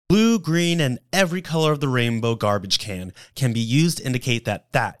Blue, green, and every color of the rainbow garbage can be used to indicate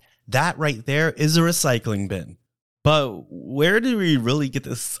that right there is a recycling bin. But where did we really get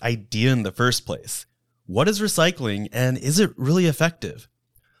this idea in the first place? What is recycling, and is it really effective?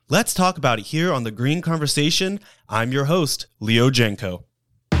 Let's talk about it here on The Green Conversation. I'm your host, Leo Jenko.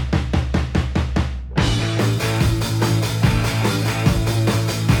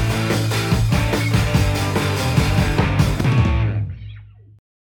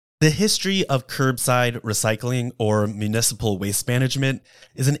 The history of curbside recycling or municipal waste management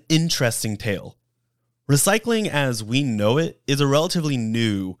is an interesting tale. Recycling as we know it is a relatively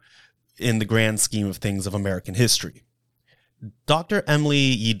new in the grand scheme of things of American history. Dr.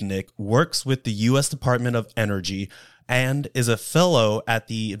 Emily Yednick works with the U.S. Department of Energy and is a fellow at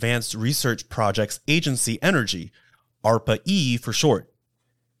the Advanced Research Projects Agency Energy, ARPA-E for short.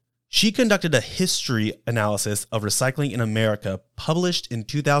 She conducted a history analysis of recycling in America published in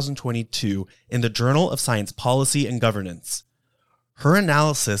 2022 in the Journal of Science Policy and Governance. Her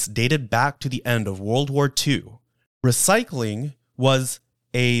analysis dated back to the end of World War II. Recycling was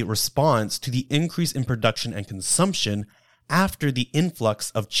a response to the increase in production and consumption after the influx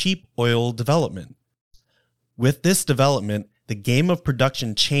of cheap oil development. With this development, the game of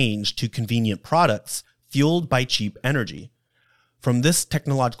production changed to convenient products fueled by cheap energy. From this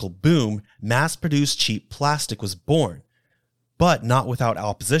technological boom, mass-produced cheap plastic was born, but not without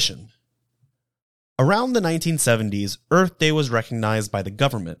opposition. Around the 1970s, Earth Day was recognized by the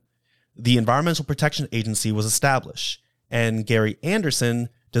government. The Environmental Protection Agency was established, and Gary Anderson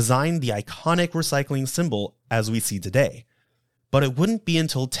designed the iconic recycling symbol as we see today. But it wouldn't be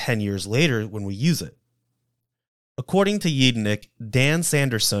until 10 years later when we use it. According to Yednick, Dan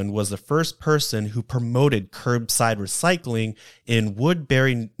Sanderson was the first person who promoted curbside recycling in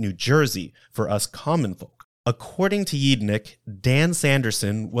Woodbury, New Jersey, for us common folk. According to Yednick, Dan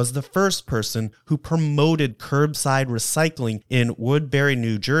Sanderson was the first person who promoted curbside recycling in Woodbury,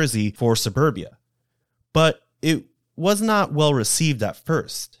 New Jersey for suburbia. But it was not well received at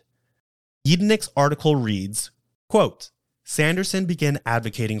first. Yednick's article reads, quote, Sanderson began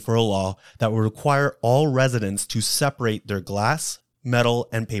advocating for a law that would require all residents to separate their glass, metal,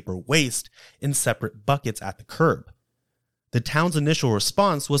 and paper waste in separate buckets at the curb. The town's initial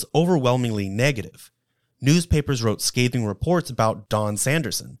response was overwhelmingly negative. Newspapers wrote scathing reports about Don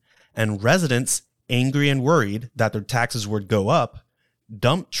Sanderson, and residents, angry and worried that their taxes would go up,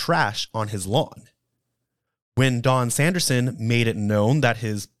 dumped trash on his lawn. When Don Sanderson made it known that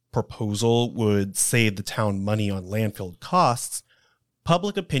his proposal would save the town money on landfill costs,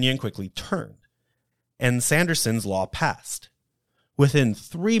 public opinion quickly turned, and Sanderson's law passed. Within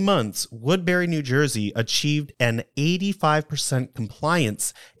 3 months, Woodbury, New Jersey achieved an 85%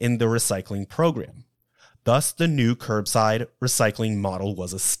 compliance in the recycling program. Thus, the new curbside recycling model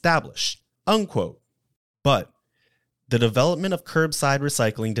was established, unquote. But the development of curbside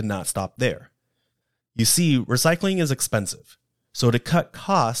recycling did not stop there. You see, recycling is expensive. So to cut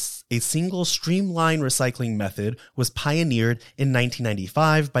costs, a single streamlined recycling method was pioneered in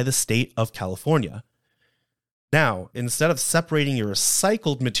 1995 by the state of California. Now, instead of separating your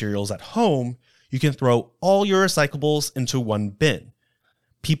recycled materials at home, you can throw all your recyclables into one bin.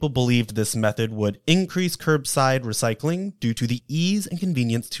 People believed this method would increase curbside recycling due to the ease and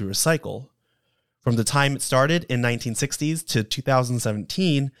convenience to recycle. From the time it started in 1960s to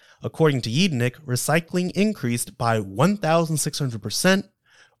 2017, according to Yednick, recycling increased by 1,600%,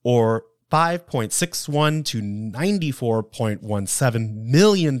 or 5.61 to 94.17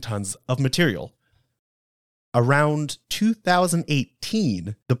 million tons of material. Around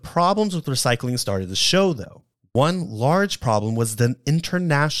 2018, the problems with recycling started to show, though. One large problem was the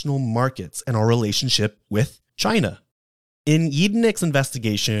international markets and our relationship with China. In Yednick's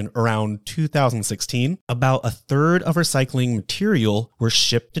investigation around 2016, about a third of recycling material were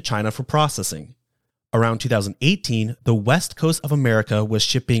shipped to China for processing. Around 2018, the West Coast of America was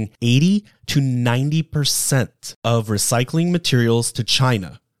shipping 80 to 90% of recycling materials to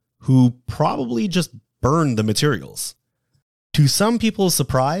China, who probably just burned the materials. To some people's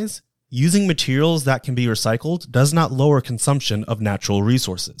surprise, using materials that can be recycled does not lower consumption of natural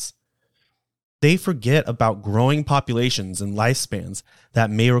resources. They forget about growing populations and lifespans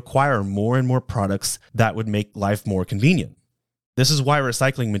that may require more and more products that would make life more convenient. This is why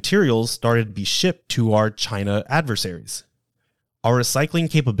recycling materials started to be shipped to our China adversaries. Our recycling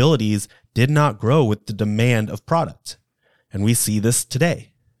capabilities did not grow with the demand of product, and we see this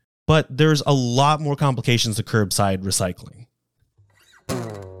today. But there's a lot more complications to curbside recycling.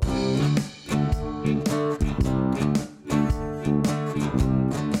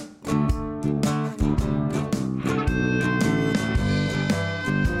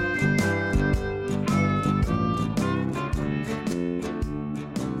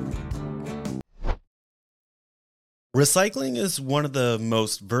 Recycling is one of the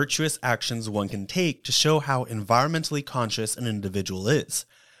most virtuous actions one can take to show how environmentally conscious an individual is.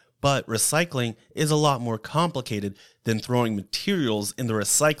 But recycling is a lot more complicated than throwing materials in the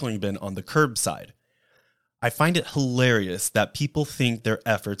recycling bin on the curbside. I find it hilarious that people think their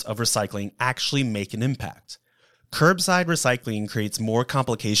efforts of recycling actually make an impact. Curbside recycling creates more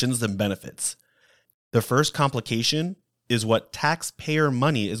complications than benefits. The first complication is what taxpayer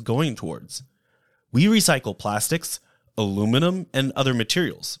money is going towards. We recycle plastics, aluminum, and other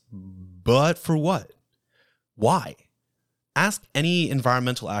materials. But for what? Why? Ask any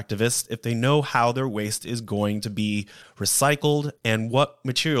environmental activist if they know how their waste is going to be recycled and what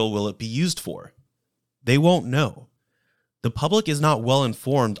material will it be used for. They won't know. The public is not well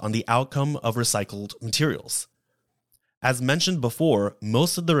informed on the outcome of recycled materials. As mentioned before,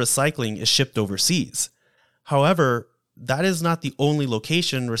 most of the recycling is shipped overseas. However, that is not the only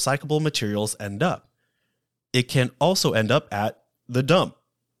location recyclable materials end up. It can also end up at the dump.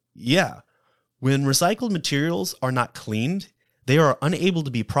 Yeah, when recycled materials are not cleaned, they are unable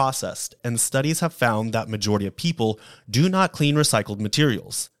to be processed, and studies have found that majority of people do not clean recycled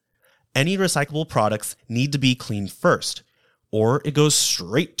materials. Any recyclable products need to be cleaned first, or it goes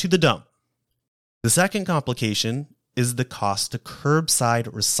straight to the dump. The second complication is the cost to curbside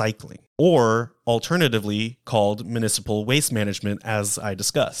recycling, or alternatively called municipal waste management, as I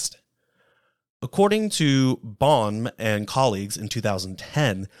discussed. According to Baum and colleagues in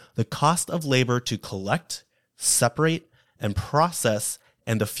 2010, the cost of labor to collect, separate, and process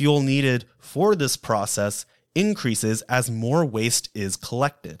and the fuel needed for this process increases as more waste is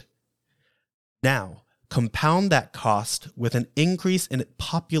collected. Now, compound that cost with an increase in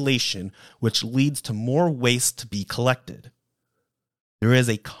population, which leads to more waste to be collected. There is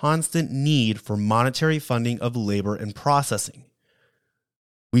a constant need for monetary funding of labor and processing.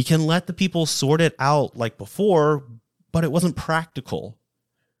 We can let the people sort it out like before, but it wasn't practical.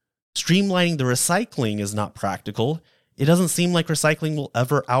 Streamlining the recycling is not practical. It doesn't seem like recycling will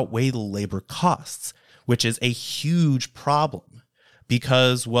ever outweigh the labor costs, which is a huge problem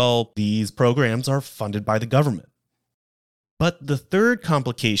because, well, these programs are funded by the government. But the third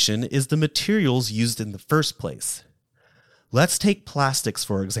complication is the materials used in the first place. Let's take plastics,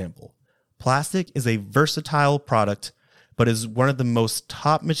 for example. Plastic is a versatile product, but is one of the most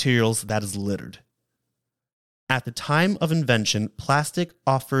top materials that is littered. At the time of invention, plastic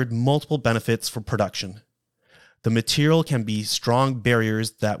offered multiple benefits for production. The material can be strong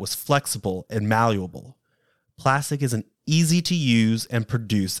barriers that was flexible and malleable. Plastic is an easy to use and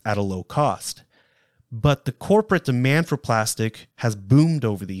produce at a low cost. But the corporate demand for plastic has boomed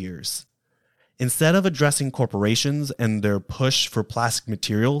over the years. Instead of addressing corporations and their push for plastic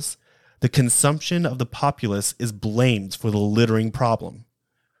materials, the consumption of the populace is blamed for the littering problem.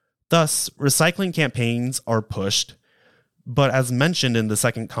 Thus, recycling campaigns are pushed, but as mentioned in the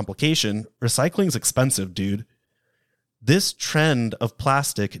second complication, recycling's expensive, dude. This trend of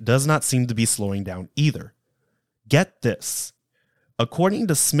plastic does not seem to be slowing down either. Get this. According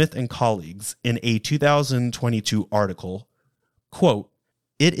to Smith and colleagues in a 2022 article, quote,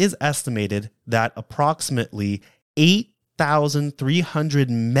 it is estimated that approximately 8,300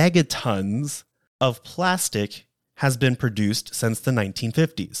 megatons of plastic has been produced since the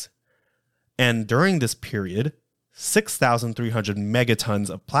 1950s. And during this period, 6,300 megatons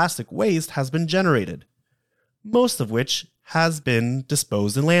of plastic waste has been generated, most of which has been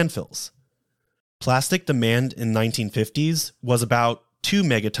disposed in landfills. Plastic demand in 1950s was about 2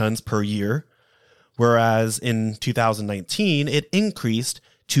 megatons per year, whereas in 2019 it increased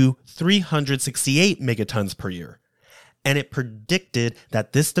to 368 megatons per year. And it predicted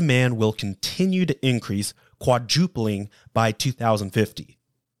that this demand will continue to increase, quadrupling by 2050.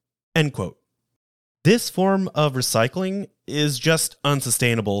 End quote. This form of recycling is just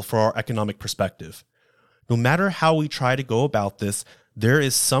unsustainable for our economic perspective. No matter how we try to go about this, there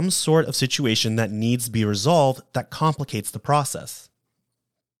is some sort of situation that needs to be resolved that complicates the process.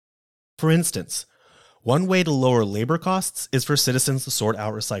 For instance, one way to lower labor costs is for citizens to sort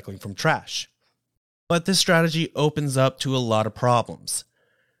out recycling from trash. But this strategy opens up to a lot of problems.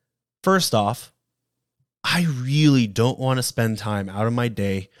 First off, I really don't want to spend time out of my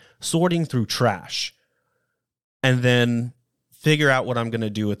day sorting through trash and then figure out what I'm going to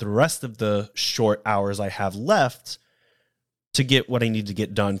do with the rest of the short hours I have left to get what I need to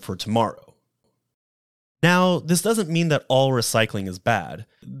get done for tomorrow. Now, this doesn't mean that all recycling is bad.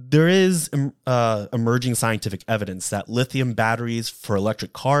 There is emerging scientific evidence that lithium batteries for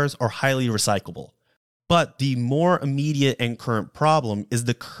electric cars are highly recyclable. But the more immediate and current problem is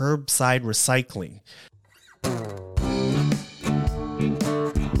the curbside recycling.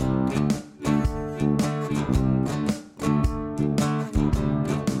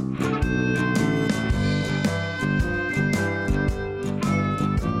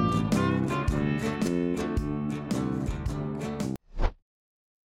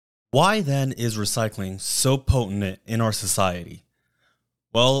 Why then is recycling so potent in our society?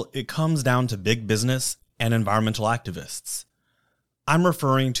 Well, it comes down to big business and environmental activists. I'm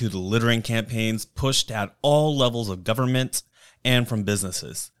referring to the littering campaigns pushed at all levels of government and from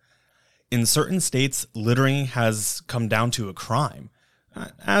businesses. In certain states, littering has come down to a crime,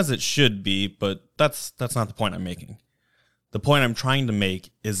 as it should be, but that's not the point I'm making. The point I'm trying to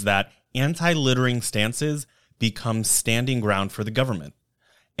make is that anti-littering stances become standing ground for the government.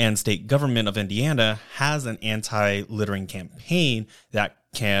 And state government of Indiana has an anti-littering campaign that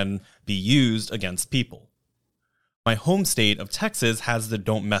can be used against people. My home state of Texas has the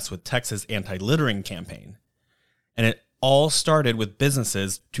Don't Mess with Texas anti-littering campaign. And it all started with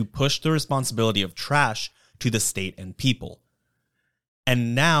businesses to push the responsibility of trash to the state and people.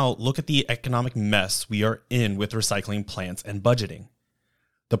 And now look at the economic mess we are in with recycling plants and budgeting.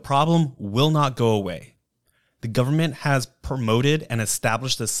 The problem will not go away. The government has promoted and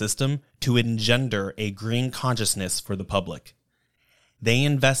established a system to engender a green consciousness for the public. They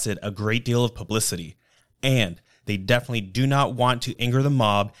invested a great deal of publicity, and they definitely do not want to anger the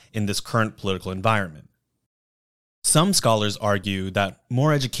mob in this current political environment. Some scholars argue that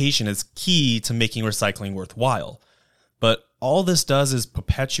more education is key to making recycling worthwhile, but all this does is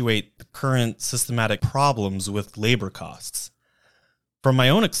perpetuate the current systematic problems with labor costs. From my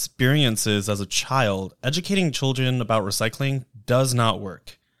own experiences as a child, educating children about recycling does not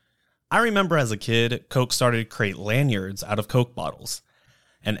work. I remember as a kid, Coke started to create lanyards out of Coke bottles.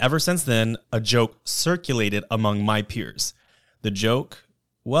 And ever since then, a joke circulated among my peers. The joke,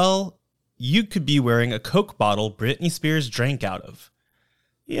 well, you could be wearing a Coke bottle Britney Spears drank out of.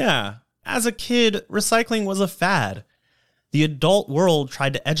 Yeah, as a kid, recycling was a fad. The adult world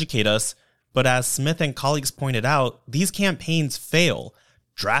tried to educate us, but as Smith and colleagues pointed out, these campaigns fail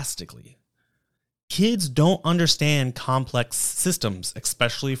drastically. Kids don't understand complex systems,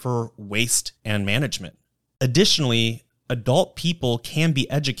 especially for waste and management. Additionally, adult people can be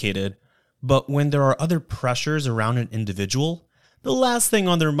educated, but when there are other pressures around an individual, the last thing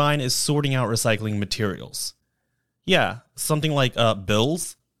on their mind is sorting out recycling materials. Yeah, something like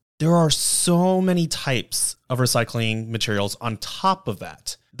bills. There are so many types of recycling materials on top of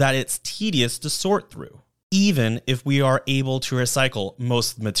that it's tedious to sort through. Even if we are able to recycle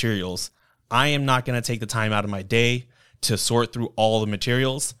most materials, I am not going to take the time out of my day to sort through all the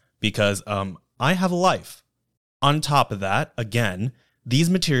materials because I have a life. On top of that, again,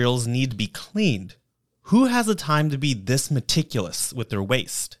 these materials need to be cleaned. Who has the time to be this meticulous with their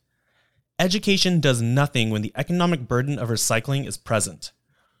waste? Education does nothing when the economic burden of recycling is present.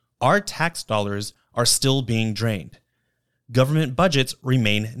 Our tax dollars are still being drained. Government budgets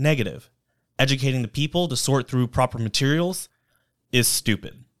remain negative. Educating the people to sort through proper materials is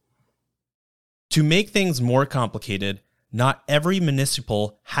stupid. To make things more complicated, not every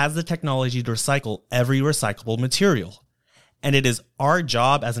municipal has the technology to recycle every recyclable material. And it is our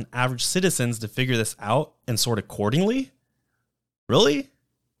job as an average citizens to figure this out and sort accordingly? Really?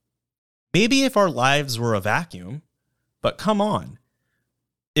 Maybe if our lives were a vacuum, but come on.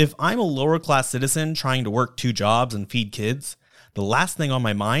 If I'm a lower class citizen trying to work 2 jobs and feed kids, the last thing on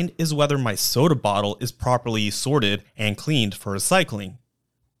my mind is whether my soda bottle is properly sorted and cleaned for recycling.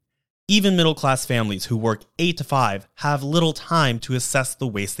 Even middle class families who work 8 to 5 have little time to assess the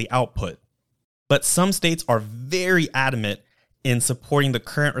waste they output. But some states are very adamant in supporting the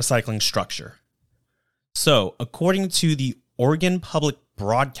current recycling structure. So, according to the Oregon Public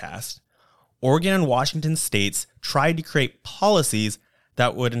Broadcast, Oregon and Washington states tried to create policies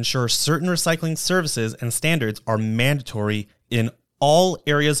that would ensure certain recycling services and standards are mandatory in all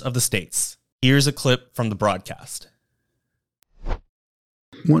areas of the states. Here's a clip from the broadcast.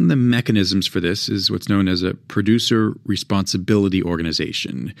 One of the mechanisms for this is what's known as a producer responsibility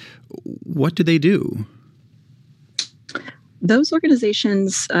organization. What do they do? Those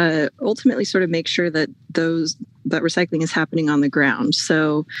organizations ultimately sort of make sure that that recycling is happening on the ground.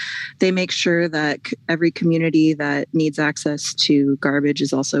 So they make sure that every community that needs access to garbage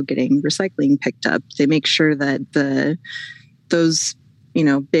is also getting recycling picked up. They make sure that those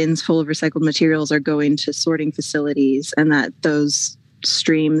bins full of recycled materials are going to sorting facilities, and that those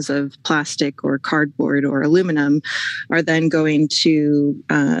streams of plastic or cardboard or aluminum are then going to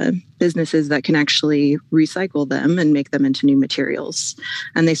businesses that can actually recycle them and make them into new materials.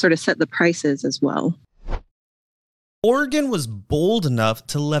 And they sort of set the prices as well. Oregon was bold enough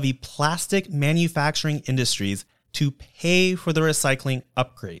to levy plastic manufacturing industries to pay for the recycling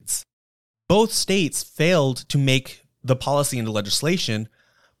upgrades. Both states failed to make the policy into legislation,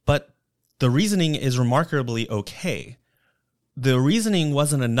 but the reasoning is remarkably okay. The reasoning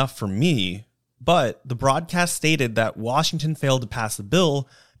wasn't enough for me, but the broadcast stated that Washington failed to pass the bill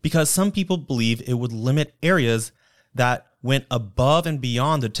because some people believe it would limit areas that went above and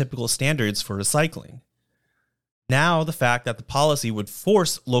beyond the typical standards for recycling. Now, the fact that the policy would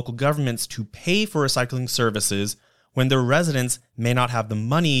force local governments to pay for recycling services when their residents may not have the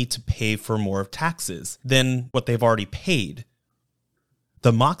money to pay for more taxes than what they've already paid.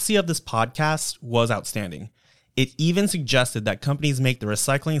 The moxie of this podcast was outstanding. It even suggested that companies make the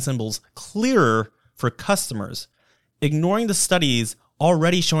recycling symbols clearer for customers, ignoring the studies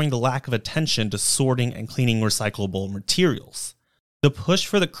already showing the lack of attention to sorting and cleaning recyclable materials. The push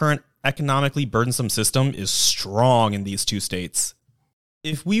for the current economically burdensome system is strong in these two states.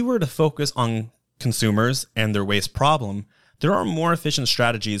 If we were to focus on consumers and their waste problem, there are more efficient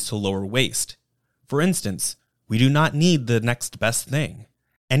strategies to lower waste. For instance, we do not need the next best thing.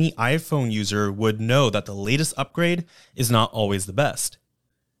 Any iPhone user would know that the latest upgrade is not always the best.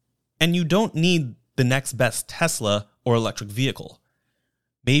 And you don't need the next best Tesla or electric vehicle.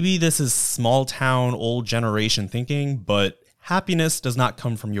 Maybe this is small town, old generation thinking, but happiness does not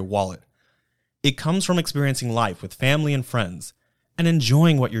come from your wallet. It comes from experiencing life with family and friends and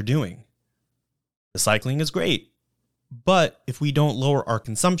enjoying what you're doing. Recycling is great, but if we don't lower our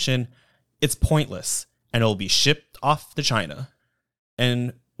consumption, it's pointless and it'll be shipped off to China.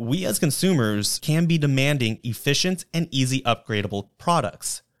 And we as consumers can be demanding efficient and easy upgradable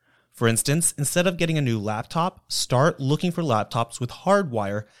products. For instance, instead of getting a new laptop, start looking for laptops with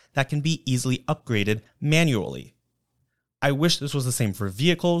hardwire that can be easily upgraded manually. I wish this was the same for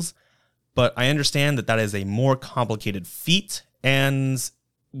vehicles, but I understand that that is a more complicated feat, and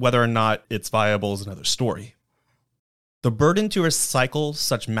whether or not it's viable is another story. The burden to recycle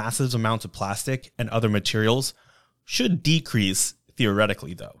such massive amounts of plastic and other materials should decrease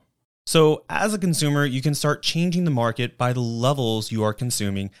theoretically, though. So as a consumer, you can start changing the market by the levels you are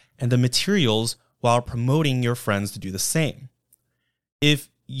consuming and the materials while promoting your friends to do the same. If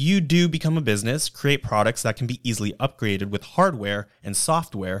you do become a business, create products that can be easily upgraded with hardware and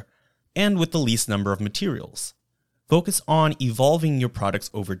software and with the least number of materials. Focus on evolving your products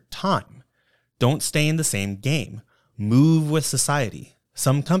over time. Don't stay in the same game. Move with society.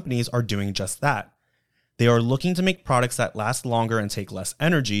 Some companies are doing just that. They are looking to make products that last longer and take less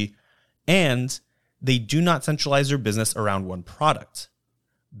energy, and they do not centralize their business around one product.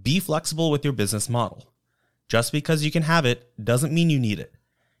 Be flexible with your business model. Just because you can have it doesn't mean you need it.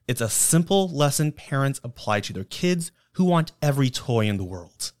 It's a simple lesson parents apply to their kids who want every toy in the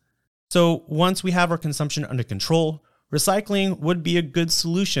world. So once we have our consumption under control, recycling would be a good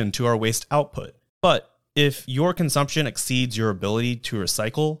solution to our waste output. But if your consumption exceeds your ability to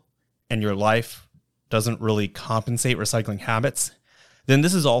recycle and your life doesn't really compensate recycling habits, then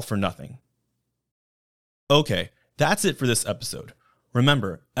this is all for nothing. Okay, that's it for this episode.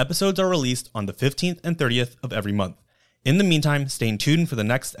 Remember, episodes are released on the 15th and 30th of every month. In the meantime, stay tuned for the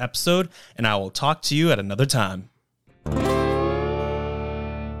next episode, and I will talk to you at another time.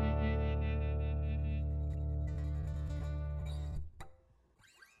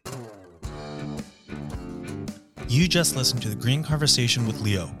 You just listened to The Green Conversation with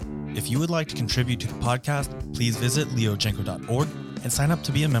Leo. If you would like to contribute to the podcast, please visit leojenko.org and sign up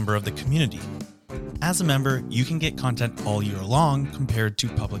to be a member of the community. As a member, you can get content all year long compared to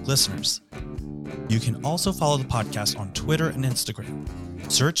public listeners. You can also follow the podcast on Twitter and Instagram.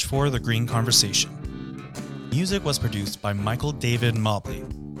 Search for The Green Conversation. Music was produced by Michael David Mobley.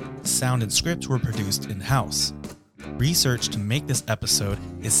 Sound and script were produced in-house. Research to make this episode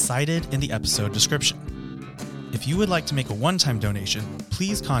is cited in the episode description. If you would like to make a one-time donation,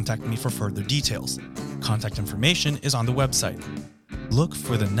 please contact me for further details. Contact information is on the website. Look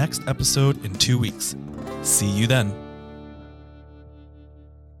for the next episode in 2 weeks. See you then.